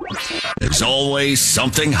There's always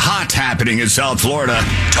something hot happening in South Florida.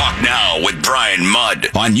 Talk now with Brian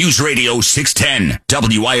Mudd on News Radio 610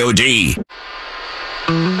 WIOD.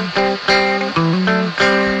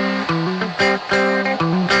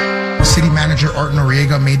 City Manager Art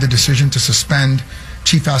Noriega made the decision to suspend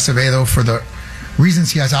Chief Acevedo for the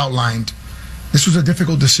reasons he has outlined. This was a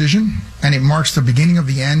difficult decision, and it marks the beginning of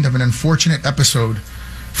the end of an unfortunate episode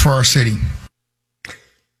for our city.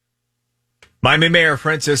 Miami Mayor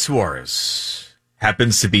Francis Suarez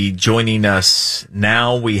happens to be joining us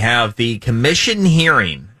now. We have the commission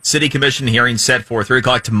hearing, city commission hearing set for 3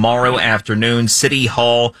 o'clock tomorrow afternoon, City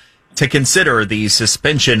Hall, to consider the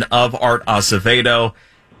suspension of Art Acevedo.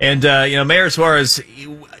 And, Mayor Suarez,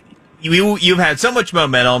 you've had so much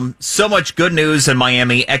momentum, so much good news in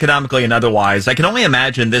Miami, economically and otherwise. I can only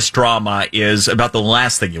imagine this drama is about the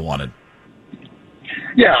last thing you wanted.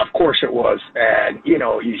 Yeah, of course it was. And,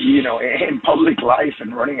 in public life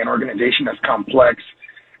and running an organization as complex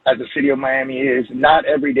as the city of Miami is, not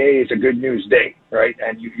every day is a good news day, right?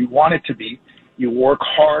 And you want it to be. You work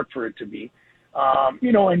hard for it to be. I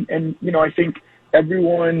think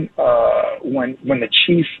everyone, when the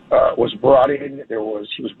chief was brought in,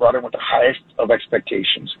 he was brought in with the highest of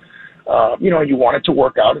expectations. You want it to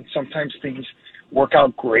work out, and sometimes things work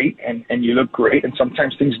out great and you look great, and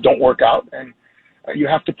sometimes things don't work out, and you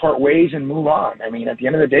have to part ways and move on. I mean, at the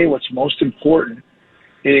end of the day, what's most important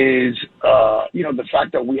is, the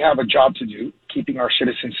fact that we have a job to do, keeping our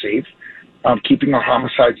citizens safe, keeping our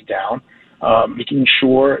homicides down, making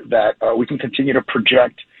sure that we can continue to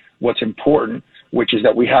project what's important, which is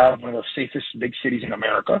that we have one of the safest big cities in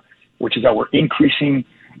America, which is that we're increasing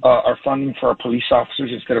our funding for our police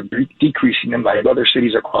officers instead of decreasing them like other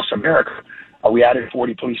cities across America. We added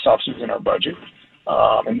 40 police officers in our budget.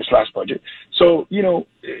 In this last budget. So, we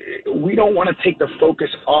don't want to take the focus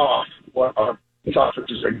off what our police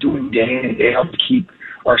officers are doing day in and day out to keep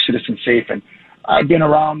our citizens safe. And I've been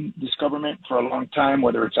around this government for a long time,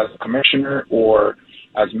 whether it's as a commissioner or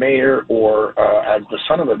as mayor or as the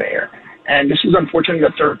son of the mayor. And this is unfortunately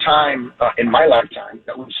the third time in my lifetime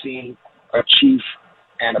that we've seen a chief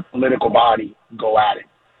and a political body go at it.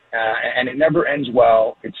 And it never ends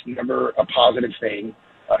well. It's never a positive thing.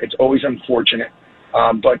 It's always unfortunate.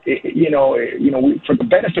 But for the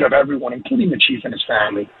benefit of everyone, including the chief and his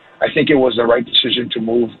family, I think it was the right decision to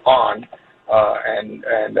move on, and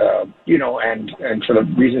for the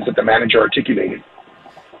reasons that the manager articulated.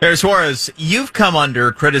 Mayor Suarez, you've come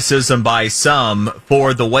under criticism by some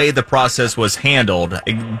for the way the process was handled,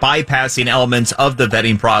 bypassing elements of the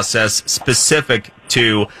vetting process specific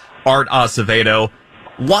to Art Acevedo.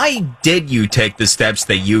 Why did you take the steps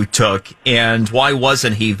that you took, and why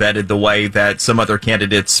wasn't he vetted the way that some other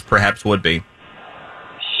candidates perhaps would be?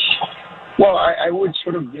 Well, I would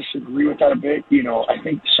sort of disagree with that a bit. I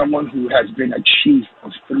think someone who has been a chief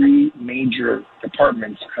of 3 major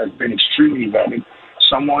departments has been extremely vetted.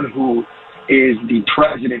 Someone who is the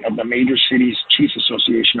president of the Major Cities Chiefs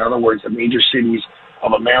Association, in other words, the major cities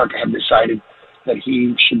of America have decided that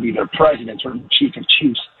he should be their president, or chief of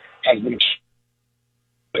chiefs, has been extremely.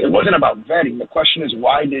 It wasn't about vetting. The question is,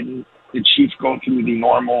 why didn't the chief go through the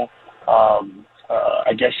normal, and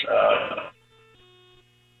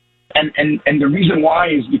the reason why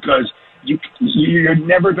is because you're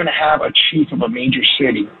never going to have a chief of a major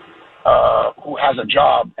city who has a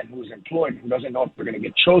job and who's employed, who doesn't know if they're going to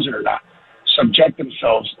get chosen or not, subject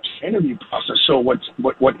themselves to the interview process. So what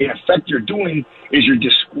in effect you're doing is you're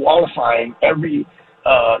disqualifying every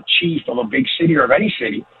chief of a big city or of any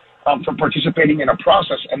city from participating in a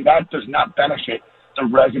process, and that does not benefit the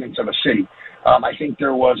residents of a city. I think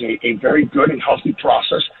there was a very good and healthy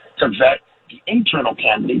process to vet the internal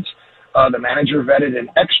candidates. The manager vetted an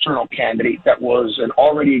external candidate that was an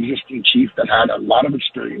already existing chief that had a lot of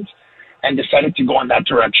experience and decided to go in that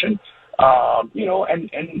direction.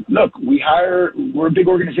 And look, we're a big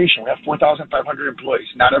organization. We have 4,500 employees.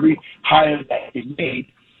 Not every hire that is made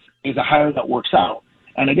is a hire that works out.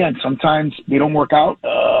 And again, sometimes they don't work out,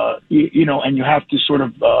 and you have to sort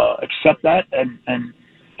of accept that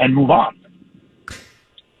and move on.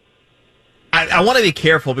 I want to be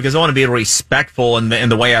careful because I want to be respectful in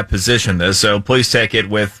the way I position this. So please take it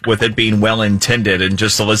with it being well intended and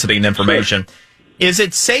just soliciting information. Sure. Is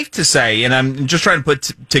it safe to say, and I'm just trying to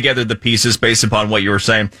put together the pieces based upon what you were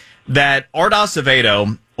saying, that Art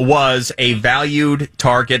Acevedo was a valued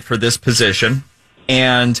target for this position,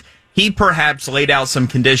 and he perhaps laid out some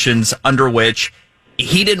conditions under which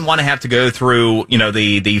he didn't want to have to go through,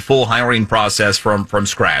 the full hiring process from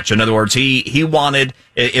scratch. In other words, he wanted,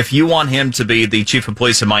 if you want him to be the chief of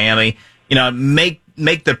police in Miami, make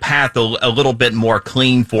make the path a little bit more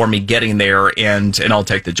clean for me getting there, and I'll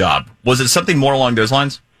take the job? Was it something more along those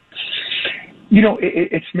lines?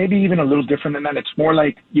 It's maybe even a little different than that. It's more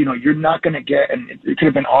like, you're not going to get, and it could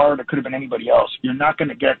have been Art, it could have been anybody else. You're not going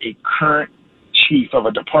to get a current chief of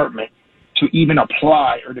a department to even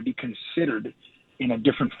apply or to be considered in a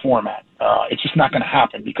different format. It's just not going to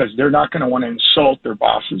happen because they're not going to want to insult their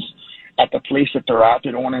bosses at the place that they're at.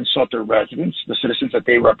 They don't want to insult their residents, the citizens that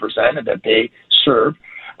they represent and that they serve.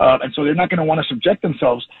 And so they're not going to want to subject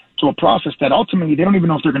themselves to a process that ultimately they don't even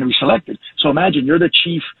know if they're going to be selected. So imagine you're the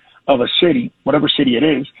chief of a city, whatever city it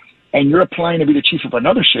is, and you're applying to be the chief of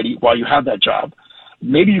another city while you have that job.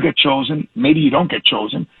 Maybe you get chosen, maybe you don't get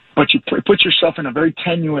chosen, but you put yourself in a very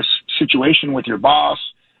tenuous situation with your boss,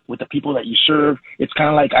 with the people that you serve. It's kind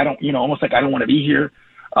of like, almost like I don't want to be here.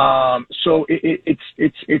 So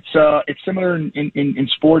it's similar in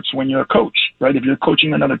sports when you're a coach, right? If you're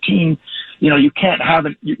coaching another team, you can't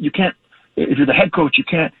if you're the head coach, you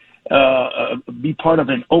can't be part of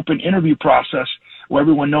an open interview process where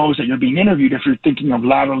everyone knows that you're being interviewed if you're thinking of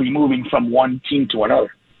laterally moving from one team to another.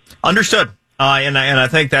 Understood. And I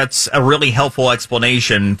think that's a really helpful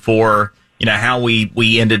explanation for, how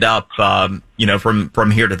we ended up,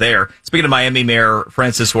 from here to there. Speaking of Miami Mayor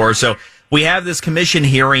Francis Suarez, so we have this commission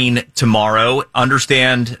hearing tomorrow.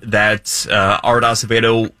 Understand that Art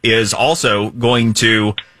Acevedo is also going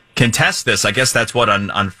to contest this. I guess that's what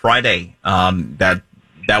on Friday that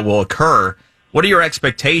will occur. What are your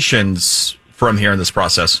expectations from here in this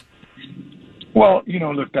process? Well,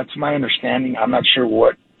 look, that's my understanding. I'm not sure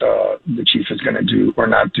what the chief is going to do or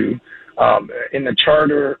not do. In the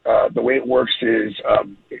charter, the way it works is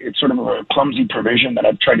it's sort of a clumsy provision that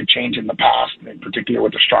I've tried to change in the past, in particular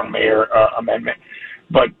with the strong mayor amendment.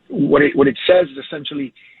 But what it says is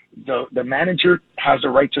essentially the manager has the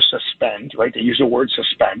right to suspend, right? They use the word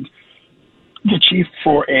suspend the chief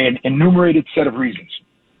for an enumerated set of reasons.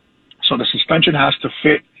 So the suspension has to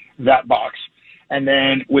fit that box. And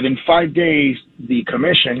then within 5 days, the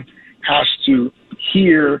commission has to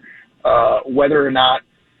hear whether or not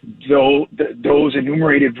those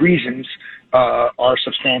enumerated reasons are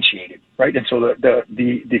substantiated, right? And so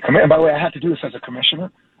the commission, by the way, I had to do this as a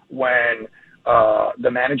commissioner when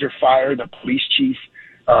the manager fired the police chief,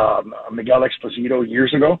 Miguel Exposito,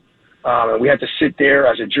 years ago. And we had to sit there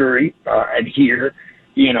as a jury and hear,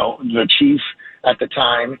 the chief at the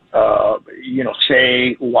time,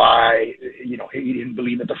 say why, he didn't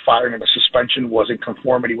believe that the firing and the suspension was in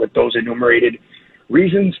conformity with those enumerated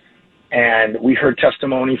reasons. And we heard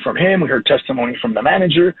testimony from him. We heard testimony from the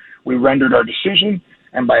manager. We rendered our decision.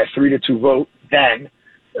 And by a 3-2 vote, then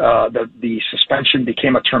the suspension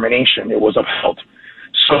became a termination. It was upheld.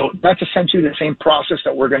 So that's essentially the same process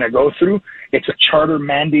that we're going to go through. It's a charter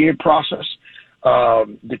mandated process.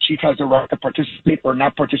 The chief has the right to participate or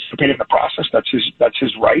not participate in the process. That's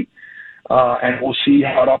his right. And we'll see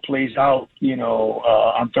how that plays out,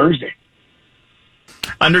 on Thursday.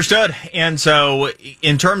 Understood. And so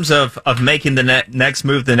in terms of making the next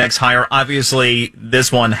move, the next hire, obviously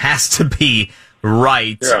this one has to be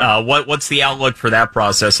right. Yeah. What's the outlook for that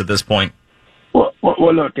process at this point?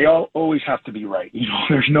 Well, look, they always have to be right.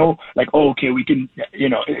 There's no we can,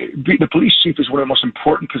 the police chief is one of the most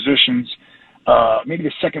important positions, maybe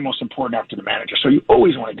the second most important after the manager. So you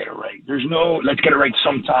always want to get it right. There's no, let's get it right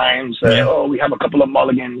sometimes. We have a couple of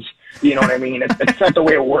mulligans. You know what I mean? It's not the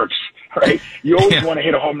way it works, right? You always want to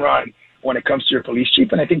hit a home run when it comes to your police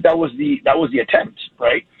chief. And I think that was the attempt,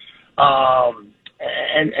 right?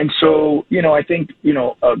 And so, I think,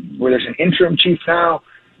 where there's an interim chief now,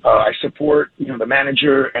 I support, the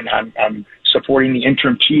manager, and I'm supporting the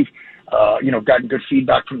interim chief. Gotten good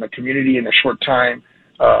feedback from the community in the short time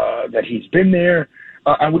that he's been there.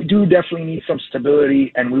 And we do definitely need some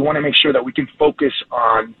stability, and we want to make sure that we can focus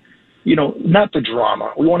on, not the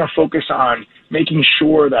drama. We want to focus on making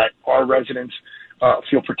sure that our residents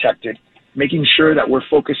feel protected, making sure that we're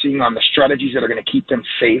focusing on the strategies that are going to keep them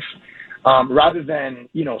safe, rather than,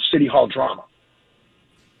 city hall drama.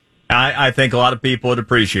 I think a lot of people would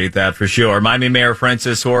appreciate that for sure. Miami Mayor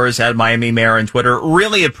Francis Suarez at Miami Mayor on Twitter.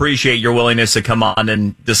 Really appreciate your willingness to come on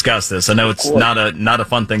and discuss this. I know it's not a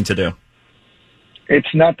fun thing to do. It's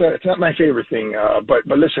not my favorite thing, but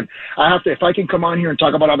listen, if I can come on here and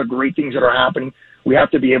talk about all the great things that are happening, we have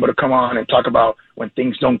to be able to come on and talk about when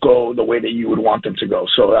things don't go the way that you would want them to go.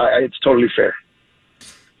 So it's totally fair.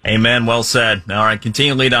 Amen. Well said. All right.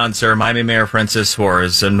 Continue to lead on, sir. Miami Mayor Francis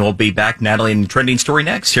Suarez. And we'll be back, Natalie, in the trending story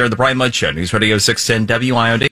next here at the Brian Mudd Show. News Radio 610 WIOD.